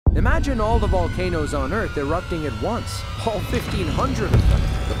Imagine all the volcanoes on Earth erupting at once, all 1,500 of them.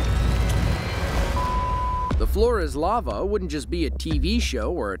 The Flora's lava wouldn't just be a TV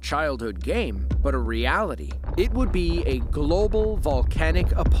show or a childhood game, but a reality. It would be a global volcanic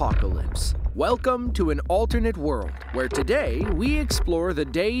apocalypse. Welcome to an alternate world, where today we explore the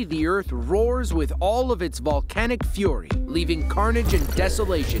day the Earth roars with all of its volcanic fury, leaving carnage and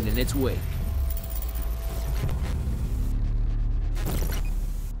desolation in its wake.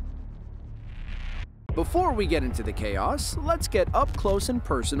 Before we get into the chaos, let's get up close and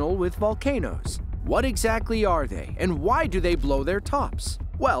personal with volcanoes. What exactly are they, and why do they blow their tops?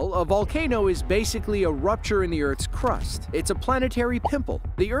 Well, a volcano is basically a rupture in the Earth's crust. It's a planetary pimple.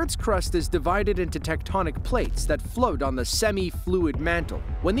 The Earth's crust is divided into tectonic plates that float on the semi-fluid mantle.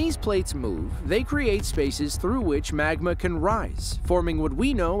 When these plates move, they create spaces through which magma can rise, forming what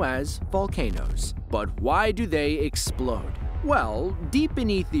we know as volcanoes. But why do they explode? Well, deep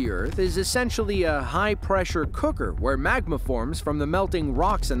beneath the Earth is essentially a high-pressure cooker where magma forms from the melting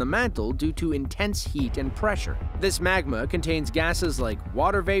rocks in the mantle due to intense heat and pressure. This magma contains gases like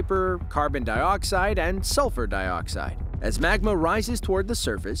water vapor, carbon dioxide, and sulfur dioxide. As magma rises toward the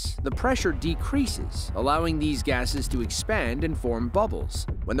surface, the pressure decreases, allowing these gases to expand and form bubbles.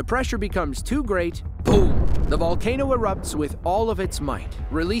 When the pressure becomes too great, boom! The volcano erupts with all of its might,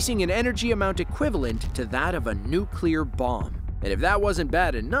 releasing an energy amount equivalent to that of a nuclear bomb. And if that wasn't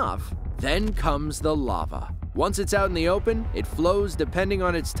bad enough, then comes the lava. Once it's out in the open, it flows depending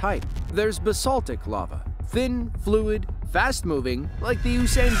on its type. There's basaltic lava, thin, fluid, fast-moving, like the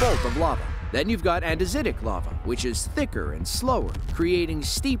Usain Bolt of lava. Then you've got andesitic lava, which is thicker and slower, creating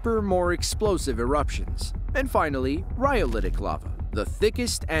steeper, more explosive eruptions. And finally, rhyolitic lava, the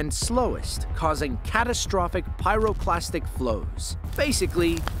thickest and slowest, causing catastrophic pyroclastic flows.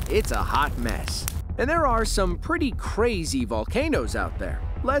 Basically, it's a hot mess. And there are some pretty crazy volcanoes out there.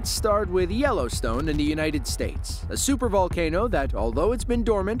 Let's start with Yellowstone in the United States, a supervolcano that, although it's been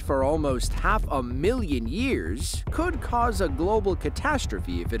dormant for almost 500,000 years, could cause a global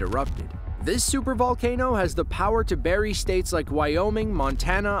catastrophe if it erupted. This supervolcano has the power to bury states like Wyoming,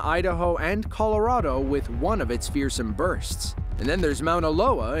 Montana, Idaho, and Colorado with one of its fearsome bursts. And then there's Mauna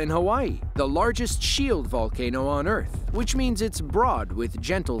Loa in Hawaii, the largest shield volcano on Earth, which means it's broad with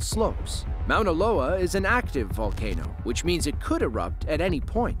gentle slopes. Mauna Loa is an active volcano, which means it could erupt at any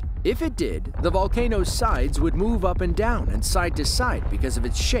point. If it did, the volcano's sides would move up and down and side to side because of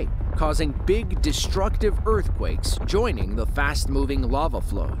its shape, causing big, destructive earthquakes joining the fast-moving lava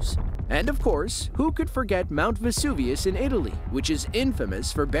flows. And of course, who could forget Mount Vesuvius in Italy, which is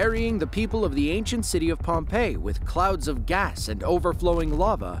infamous for burying the people of the ancient city of Pompeii with clouds of gas and overflowing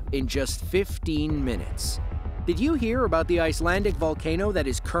lava in just 15 minutes. Did you hear about the Icelandic volcano that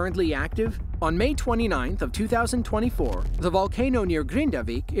is currently active? On May 29th of 2024, the volcano near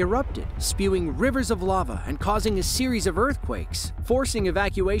Grindavik erupted, spewing rivers of lava and causing a series of earthquakes, forcing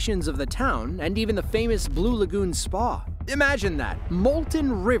evacuations of the town and even the famous Blue Lagoon spa. Imagine that,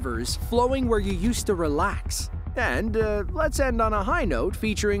 molten rivers flowing where you used to relax. And let's end on a high note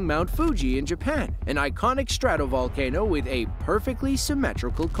featuring Mount Fuji in Japan, an iconic stratovolcano with a perfectly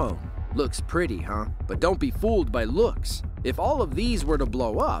symmetrical cone. Looks pretty, huh? But don't be fooled by looks. If all of these were to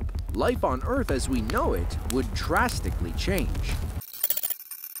blow up, life on Earth as we know it would drastically change.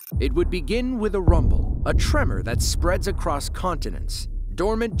 It would begin with a rumble, a tremor that spreads across continents.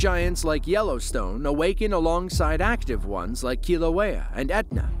 Dormant giants like Yellowstone awaken alongside active ones like Kilauea and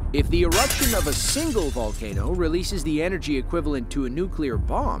Etna. If the eruption of a single volcano releases the energy equivalent to a nuclear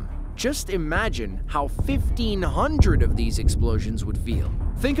bomb, just imagine how 1,500 of these explosions would feel.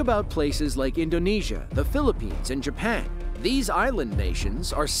 Think about places like Indonesia, the Philippines, and Japan. These island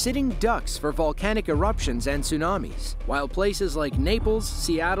nations are sitting ducks for volcanic eruptions and tsunamis, while places like Naples,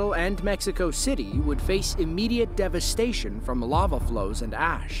 Seattle, and Mexico City would face immediate devastation from lava flows and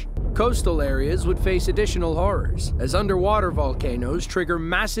ash. Coastal areas would face additional horrors, as underwater volcanoes trigger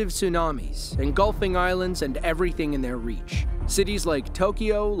massive tsunamis, engulfing islands and everything in their reach. Cities like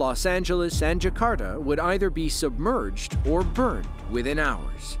Tokyo, Los Angeles, and Jakarta would either be submerged or burned within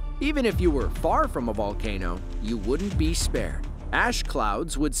hours. Even if you were far from a volcano, you wouldn't be spared. Ash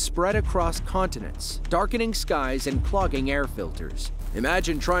clouds would spread across continents, darkening skies and clogging air filters.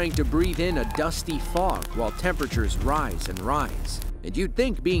 Imagine trying to breathe in a dusty fog while temperatures rise and rise. And you'd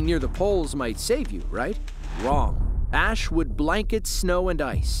think being near the poles might save you, right? Wrong. Ash would blanket snow and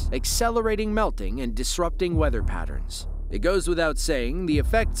ice, accelerating melting and disrupting weather patterns. It goes without saying, the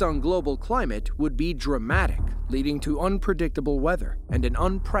effects on global climate would be dramatic, leading to unpredictable weather and an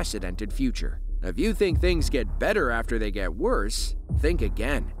unprecedented future. If you think things get better after they get worse, think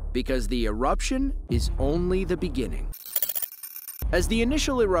again, because the eruption is only the beginning. As the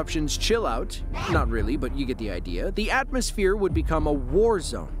initial eruptions chill out, not really, but you get the idea, the atmosphere would become a war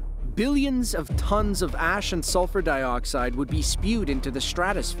zone. Billions of tons of ash and sulfur dioxide would be spewed into the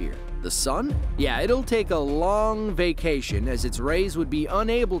stratosphere. The sun? Yeah, it'll take a long vacation as its rays would be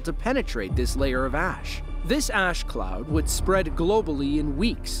unable to penetrate this layer of ash. This ash cloud would spread globally in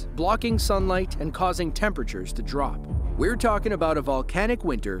weeks, blocking sunlight and causing temperatures to drop. We're talking about a volcanic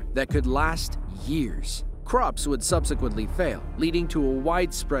winter that could last years. Crops would subsequently fail, leading to a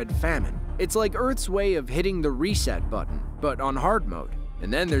widespread famine. It's like Earth's way of hitting the reset button, but on hard mode.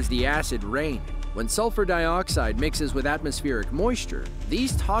 And then there's the acid rain. When sulfur dioxide mixes with atmospheric moisture,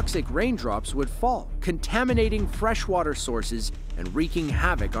 these toxic raindrops would fall, contaminating freshwater sources and wreaking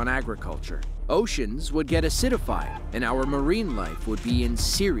havoc on agriculture. Oceans would get acidified, and our marine life would be in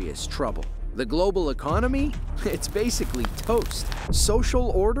serious trouble. The global economy? It's basically toast.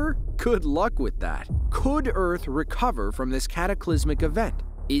 Social order? Good luck with that. Could Earth recover from this cataclysmic event?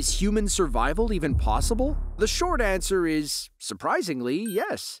 Is human survival even possible? The short answer is, surprisingly,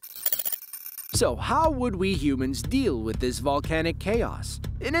 yes. So how would we humans deal with this volcanic chaos?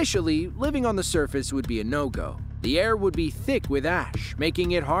 Initially, living on the surface would be a no-go. The air would be thick with ash,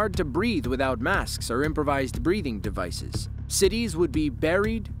 making it hard to breathe without masks or improvised breathing devices. Cities would be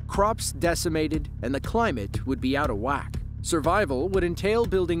buried, crops decimated, and the climate would be out of whack. Survival would entail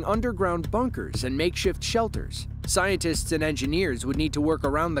building underground bunkers and makeshift shelters. Scientists and engineers would need to work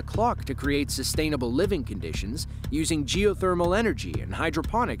around the clock to create sustainable living conditions, using geothermal energy and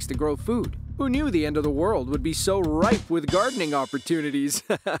hydroponics to grow food. Who knew the end of the world would be so ripe with gardening opportunities?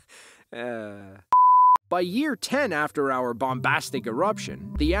 By year 10 after our bombastic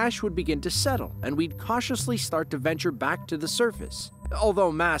eruption, the ash would begin to settle, and we'd cautiously start to venture back to the surface.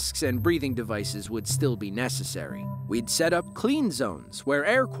 Although masks and breathing devices would still be necessary. We'd set up clean zones where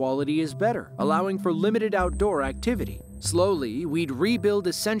air quality is better, allowing for limited outdoor activity. Slowly, we'd rebuild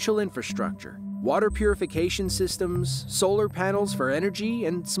essential infrastructure, water purification systems, solar panels for energy,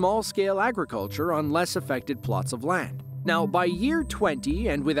 and small-scale agriculture on less affected plots of land. Now, by year 20,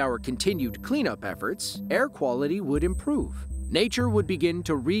 and with our continued cleanup efforts, air quality would improve. Nature would begin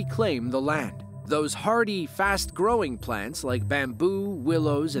to reclaim the land. Those hardy, fast-growing plants like bamboo,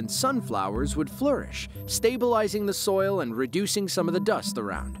 willows, and sunflowers would flourish, stabilizing the soil and reducing some of the dust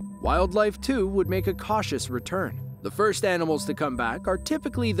around. Wildlife, too, would make a cautious return. The first animals to come back are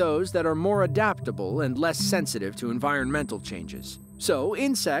typically those that are more adaptable and less sensitive to environmental changes. So,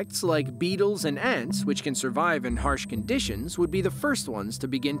 insects like beetles and ants, which can survive in harsh conditions, would be the first ones to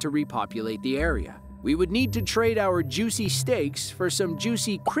begin to repopulate the area. We would need to trade our juicy steaks for some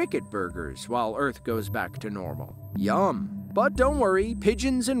juicy cricket burgers while Earth goes back to normal. Yum! But don't worry,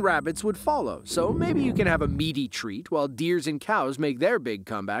 pigeons and rabbits would follow, so maybe you can have a meaty treat while deers and cows make their big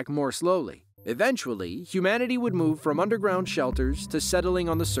comeback more slowly. Eventually, humanity would move from underground shelters to settling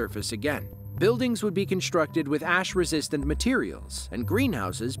on the surface again. Buildings would be constructed with ash-resistant materials, and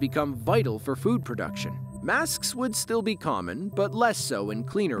greenhouses become vital for food production. Masks would still be common, but less so in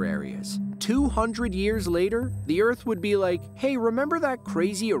cleaner areas. 200 years later, the Earth would be like, hey, remember that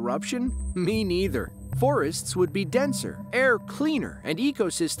crazy eruption? Me neither. Forests would be denser, air cleaner, and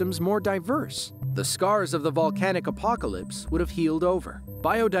ecosystems more diverse. The scars of the volcanic apocalypse would have healed over.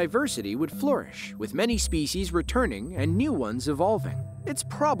 Biodiversity would flourish, with many species returning and new ones evolving. It's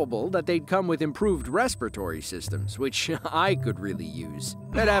probable that they'd come with improved respiratory systems, which I could really use.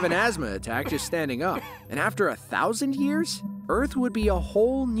 I'd have an asthma attack just standing up. And after 1,000 years, Earth would be a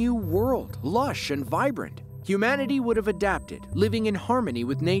whole new world, lush and vibrant. Humanity would have adapted, living in harmony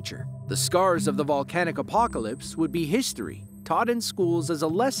with nature. The scars of the volcanic apocalypse would be history, taught in schools as a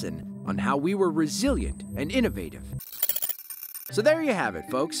lesson on how we were resilient and innovative. So there you have it,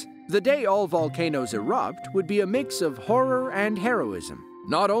 folks. The day all volcanoes erupt would be a mix of horror and heroism.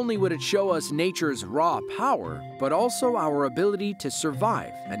 Not only would it show us nature's raw power, but also our ability to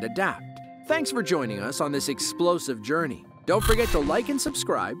survive and adapt. Thanks for joining us on this explosive journey. Don't forget to like and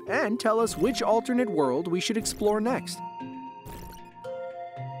subscribe, and tell us which alternate world we should explore next.